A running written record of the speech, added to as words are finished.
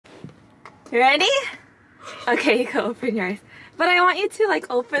Ready? Okay, you can open yours. But I want you to like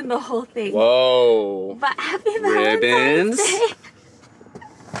open the whole thing. Whoa. But happy Valentine's Day.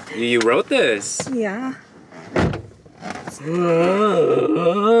 You wrote this. Yeah.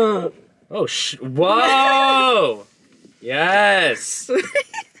 Oh, whoa. Yes.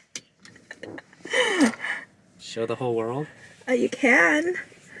 Show the whole world. Oh, you can.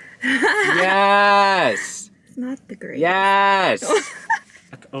 Yes. It's not the greatest. Yes.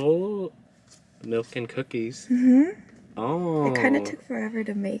 Oh, milk and cookies. Mm-hmm. Oh. It kind of took forever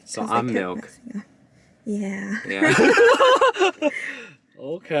to make. So I'm milk. Yeah. Yeah.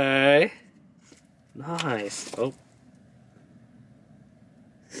 Okay. Nice. Oh.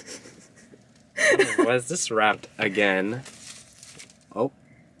 Why is this wrapped again? Oh.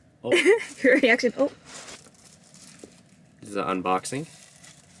 Oh. Your reaction. Oh. This is an unboxing.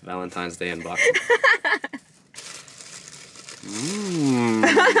 Valentine's Day unboxing.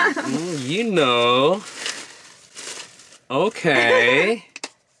 You know. Okay.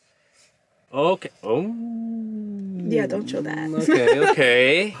 Okay. Oh. Yeah, don't show that.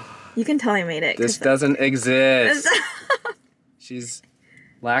 Okay. You can tell I made it. This doesn't exist. She's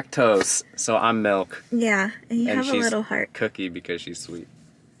lactose, so I'm milk. Yeah, and you have a little heart. Cookie because she's sweet.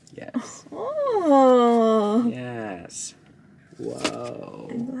 Yes. Oh. Yes. Whoa.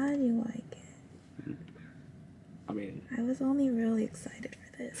 I'm glad you like it. I mean, I was only really excited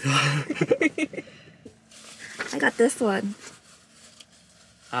for this. I got this one.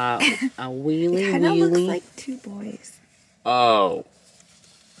 a wheelie It kind of looks like two boys. Oh.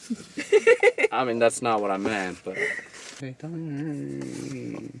 I mean, that's not what I meant, but. Why?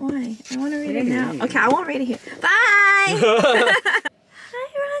 I want to read it now. Okay, I won't read it here. Bye! Hi,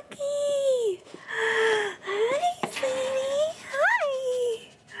 Rocky! Hi, sweetie! Hi!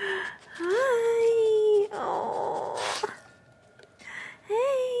 Hi! Oh!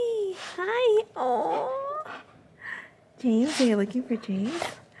 Hey! Hi! Oh! James, are you looking for James?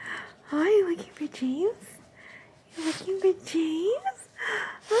 Oh, are you looking for James? You're looking for James?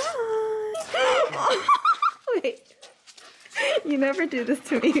 Oh. Wait. You never do this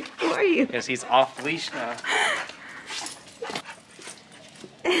to me. Who are you? Yes, he's off leash now.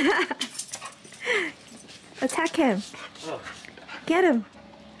 Attack him. Oh. Get him.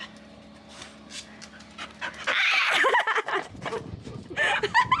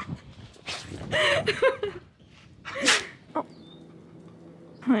 Oh.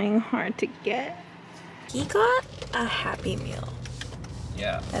 Trying hard to get. He got a Happy Meal.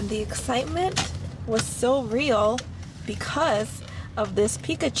 Yeah. And the excitement was so real because of this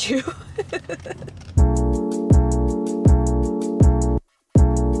Pikachu.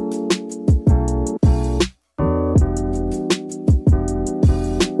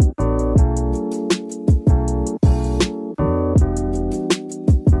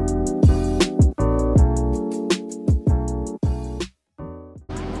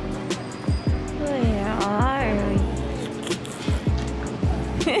 Where are we?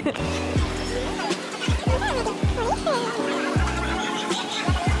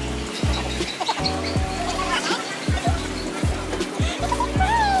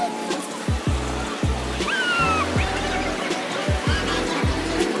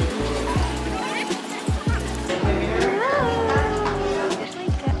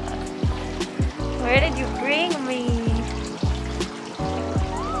 Where did you bring me?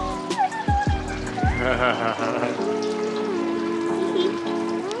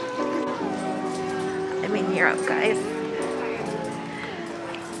 I'm in Europe, guys.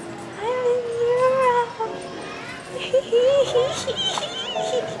 I'm in Europe.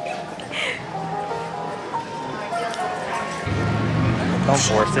 Don't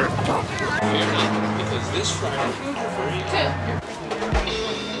force it. Because this Friday,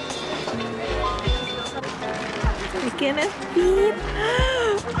 We're gonna feed.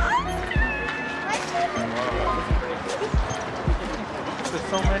 There's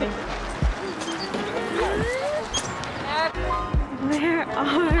so many. Where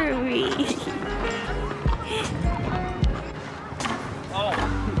are we? Oh.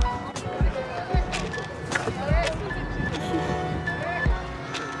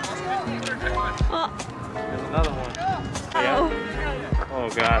 Oh. There's another one. Oh. Oh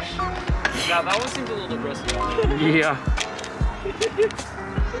gosh. yeah, that one seemed a little aggressive. Yeah.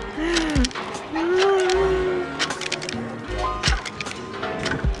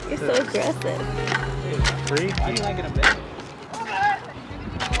 You're so aggressive. Free? How do you like it a bit?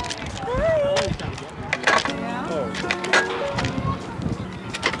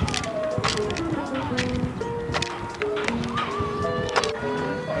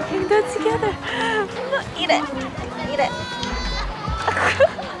 We can do it together. Eat it. Eat it.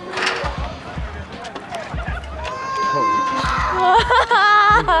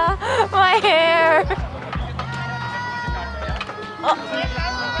 My hair. Oh,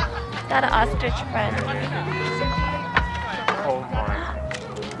 got an ostrich friend. Oh my.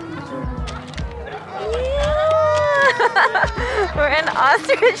 Yeah. We're in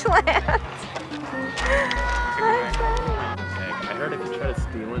ostrich land. I heard if you try to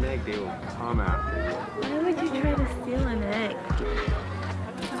steal an egg, they will come after you. Why would you try to steal an egg?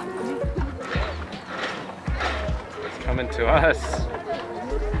 It's coming to us.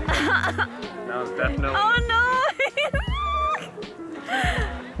 That was definitely. Oh no!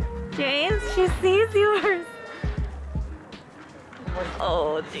 James, she sees yours.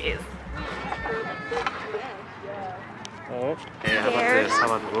 Oh jeez. Oh. Yeah, how about this? How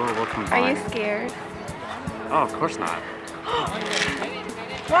about we'll combine. Are you scared? Oh, of course not.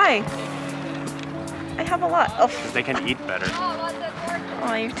 Why? I have a lot. Oh, Because they can eat better.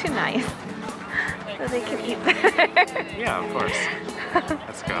 oh, you're too nice. So they can eat better. Yeah, of course.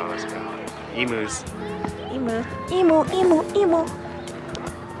 Let's go, let's go. Emus. Emu. Emu, emu, emu.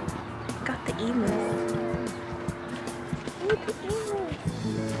 Got the emus. Look at the emus.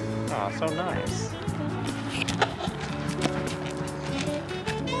 Oh, so nice.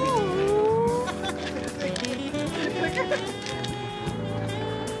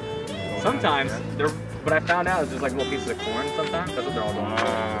 Sometimes they're. What I found out is there's like little pieces of corn. Sometimes that's what they're all doing.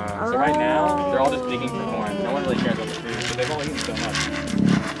 So right now they're all just digging for corn. No one really cares about the food, so they've all eaten so much.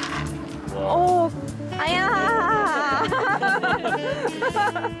 Oh, yeah.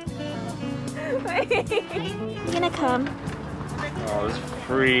 You're gonna come. Oh, this is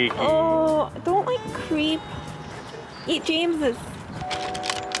freaky. Oh, don't like creep. Eat James's.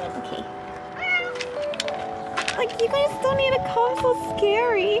 Okay. Like you guys don't need to call so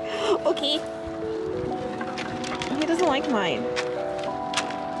scary. Okay. He doesn't like mine.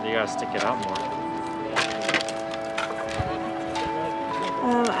 You gotta stick it out more.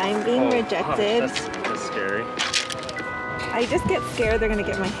 I'm being rejected. That's scary. I just get scared they're gonna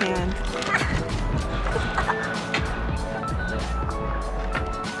get my hand.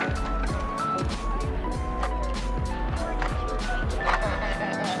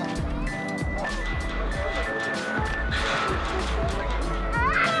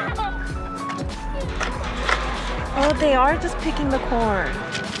 Oh, they are just picking the corn.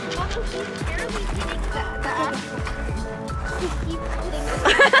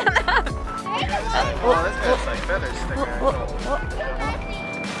 Oh, this guy's like feathers sticking out.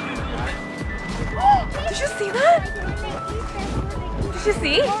 Did you see that? Did you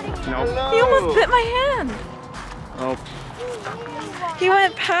see? Nope. He almost bit my hand. Oh. He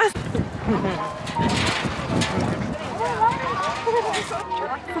went past.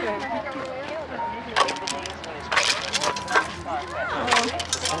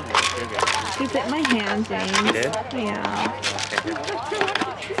 He bit my hand, James. He did? Yeah.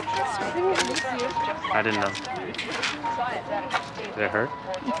 I didn't know. Did it hurt?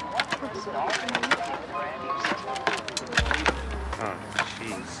 Oh,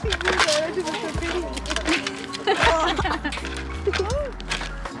 jeez.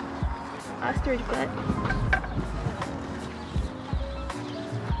 Ostrich butt.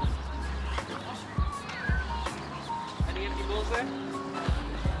 Any empty bowls there?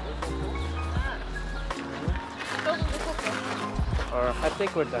 Or I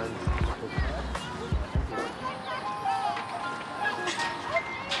think we're done.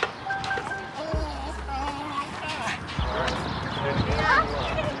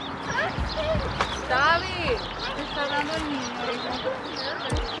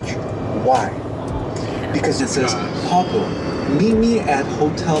 Why? Because it says, Papa, meet me at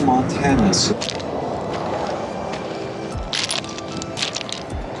Hotel Montana.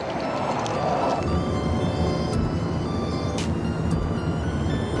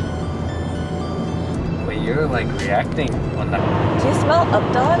 Wait, you're like reacting on that. Do you smell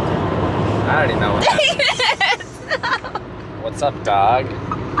up, dog? I already know what that is. What's up, dog?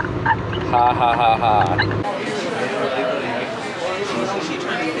 Ha ha ha ha.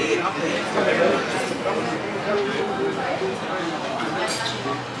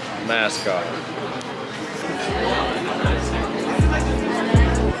 Mascot.